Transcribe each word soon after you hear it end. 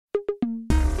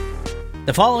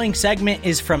The following segment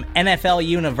is from NFL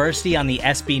University on the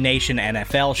SB Nation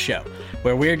NFL show,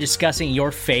 where we're discussing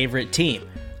your favorite team.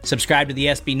 Subscribe to the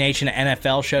SB Nation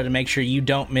NFL show to make sure you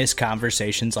don't miss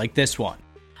conversations like this one.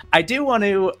 I do want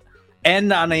to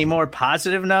end on a more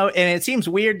positive note, and it seems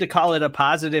weird to call it a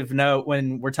positive note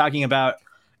when we're talking about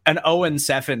an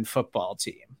 0-7 football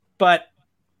team. But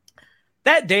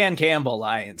that Dan Campbell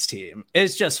Lions team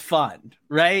is just fun,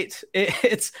 right?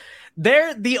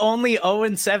 They're the only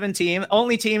 0-7 team,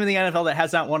 only team in the NFL that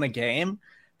has not won a game.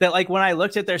 That, like, when I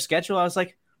looked at their schedule, I was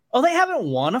like, oh, they haven't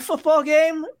won a football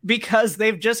game, because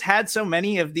they've just had so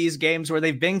many of these games where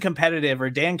they've been competitive or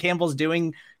Dan Campbell's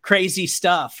doing crazy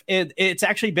stuff. It's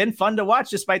actually been fun to watch,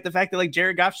 despite the fact that, like,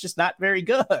 Jared Goff's just not very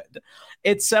good.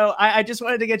 I just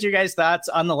wanted to get your guys' thoughts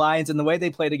on the Lions and the way they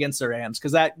played against the Rams,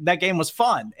 because that game was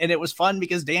fun, and it was fun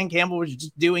because Dan Campbell was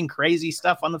just doing crazy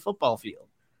stuff on the football field.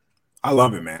 I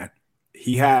love it, man.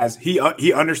 He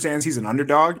understands he's an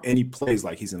underdog, and he plays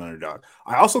like he's an underdog.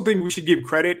 I also think we should give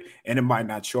credit, and it might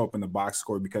not show up in the box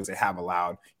score because they have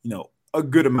allowed, a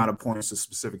good amount of points to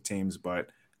specific teams. But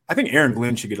I think Aaron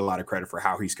Glenn should get a lot of credit for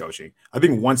how he's coaching. I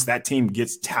think once that team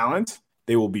gets talent,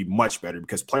 they will be much better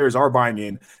because players are buying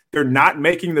in. They're not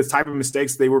making the type of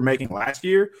mistakes they were making last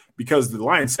year, because the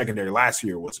Lions secondary last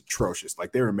year was atrocious.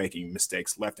 Like, they were making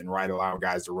mistakes left and right, allowing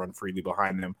guys to run freely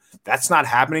behind them. That's not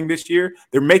happening this year.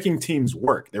 They're making teams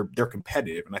work. They're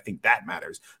competitive, and I think that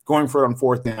matters. Going for it on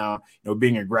fourth down,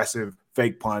 being aggressive,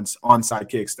 fake punts, onside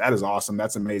kicks, that is awesome.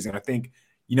 That's amazing. I think,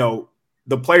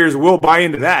 the players will buy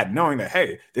into that, knowing that,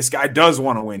 hey, this guy does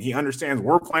want to win. He understands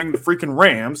we're playing the freaking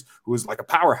Rams, who is like a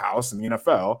powerhouse in the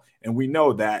NFL, and we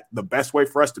know that the best way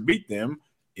for us to beat them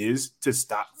is to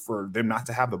stop for them not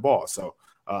to have the ball. So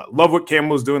love what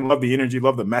Campbell's doing, love the energy,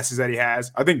 love the message that he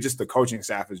has. I think just the coaching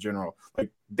staff in general, like,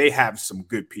 they have some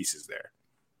good pieces there.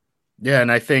 Yeah,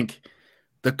 and I think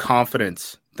the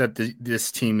confidence that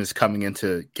this team is coming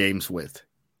into games with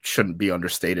shouldn't be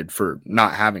understated for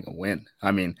not having a win.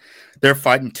 I mean, they're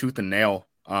fighting tooth and nail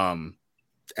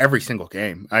every single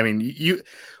game. I mean,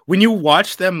 when you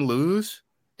watch them lose,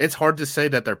 it's hard to say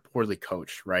that they're poorly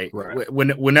coached, right?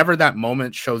 Whenever that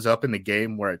moment shows up in the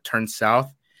game where it turns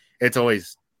south, it's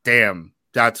always, damn,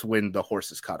 that's when the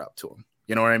horses caught up to them.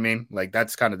 You know what I mean? Like,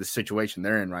 that's kind of the situation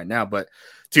they're in right now. But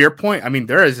to your point, I mean,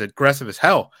 they're as aggressive as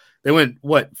hell. They went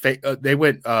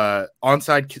surprise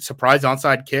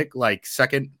onside kick, like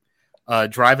second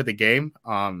drive of the game.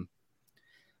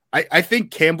 I think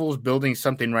Campbell's building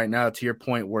something right now, to your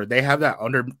point, where they have that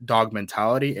underdog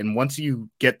mentality. And once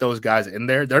you get those guys in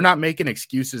there, they're not making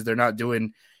excuses. They're not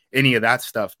doing any of that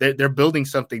stuff. They're building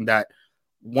something that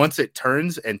once it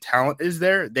turns and talent is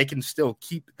there, they can still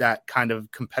keep that kind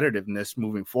of competitiveness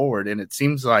moving forward. And it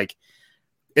seems like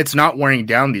it's not wearing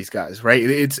down these guys,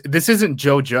 right? This isn't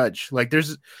Joe Judge. Like,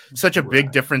 there's such a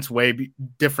big difference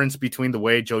between the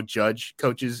way Joe Judge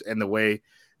coaches and the way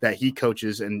that he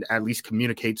coaches and at least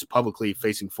communicates publicly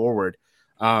facing forward,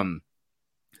 that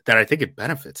I think it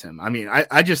benefits him. I mean,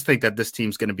 I just think that this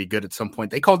team's going to be good at some point.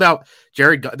 They called out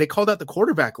the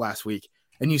quarterback last week,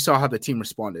 and you saw how the team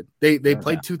responded. They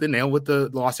played tooth and nail with the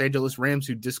Los Angeles Rams,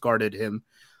 who discarded him,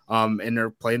 and they're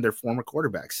playing their former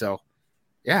quarterback. So,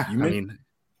 yeah,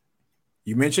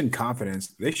 you mentioned confidence.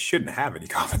 They shouldn't have any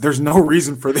confidence. There's no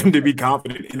reason for them to be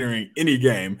confident entering any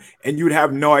game, and you would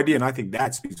have no idea. And I think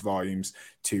that speaks volumes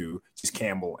to just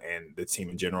Campbell and the team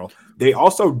in general. They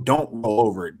also don't roll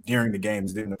over during the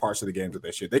games, during the parts of the games that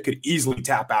they should. They could easily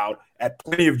tap out at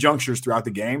plenty of junctures throughout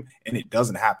the game, and it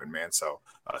doesn't happen, man. So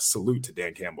salute to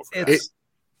Dan Campbell for that.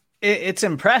 It's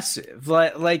impressive.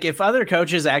 Like, if other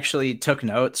coaches actually took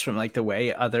notes from, like, the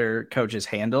way other coaches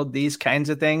handled these kinds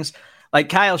of things, like,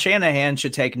 Kyle Shanahan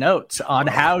should take notes on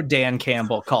how Dan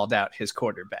Campbell called out his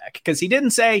quarterback, because he didn't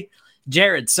say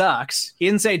Jared sucks. He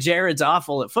didn't say Jared's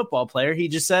awful at football player. He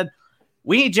just said,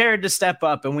 we need Jared to step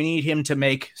up, and we need him to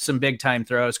make some big time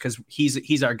throws because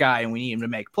he's our guy and we need him to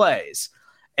make plays.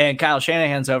 And Kyle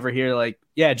Shanahan's over here like,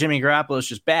 yeah, Jimmy Garoppolo is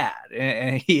just bad,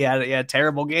 and he had a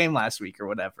terrible game last week or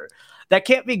whatever. That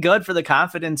can't be good for the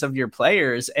confidence of your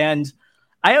players. And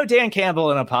I owe Dan Campbell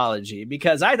an apology,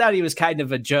 because I thought he was kind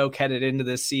of a joke headed into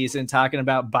this season, talking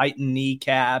about biting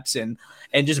kneecaps and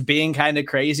just being kind of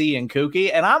crazy and kooky.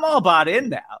 And I'm all bought in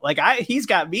now. Like, he's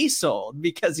got me sold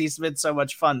because he's been so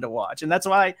much fun to watch. And that's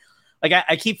why, like,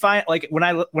 I keep finding, like,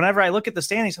 whenever I look at the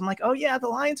standings, I'm like, oh yeah, the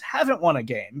Lions haven't won a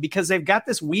game, because they've got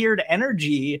this weird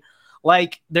energy.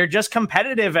 Like, they're just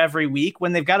competitive every week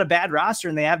when they've got a bad roster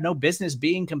and they have no business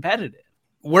being competitive.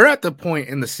 We're at the point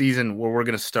in the season where we're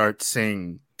going to start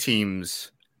seeing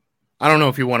teams, I don't know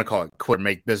if you want to call it quit,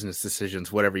 make business decisions,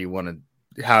 however you want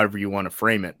to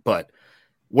frame it. But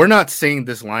we're not seeing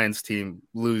this Lions team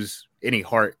lose any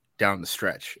heart down the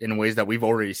stretch in ways that we've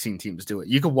already seen teams do it.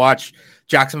 You could watch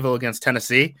Jacksonville against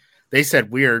Tennessee. They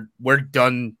said we're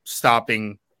done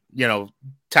stopping,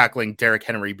 tackling Derrick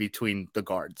Henry between the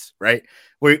guards, right?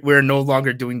 We're no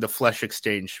longer doing the flesh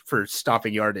exchange for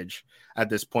stopping yardage at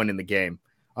this point in the game.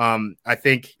 I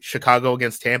think Chicago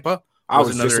against Tampa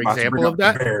was another example of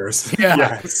that. Bears. Yeah.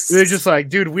 Yes. They're just like,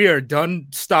 dude, we are done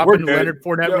stopping Leonard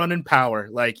Fournette running power.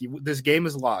 Like, this game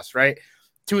is lost, right?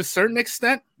 To a certain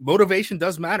extent, motivation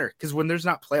does matter, because when there's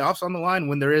not playoffs on the line,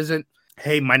 when there isn't,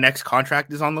 hey, my next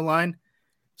contract is on the line,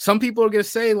 some people are going to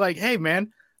say, like, hey,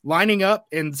 man, lining up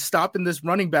and stopping this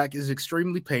running back is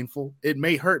extremely painful. It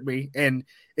may hurt me, and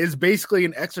is basically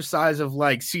an exercise of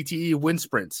like CTE wind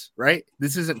sprints, right?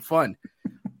 This isn't fun.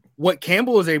 What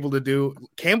Campbell is able to do,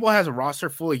 Campbell has a roster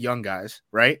full of young guys,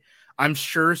 right? I'm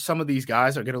sure some of these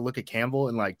guys are going to look at Campbell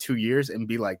in like 2 years and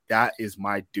be like, that is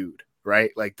my dude,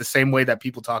 right? Like the same way that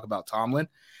people talk about Tomlin.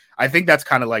 I think that's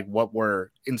kind of like what we're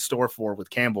in store for with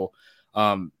Campbell.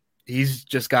 He's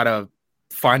just got to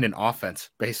find an offense,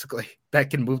 basically,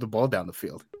 that can move the ball down the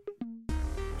field.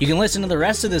 You can listen to the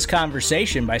rest of this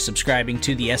conversation by subscribing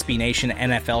to the SB Nation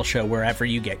NFL show wherever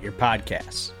you get your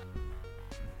podcasts.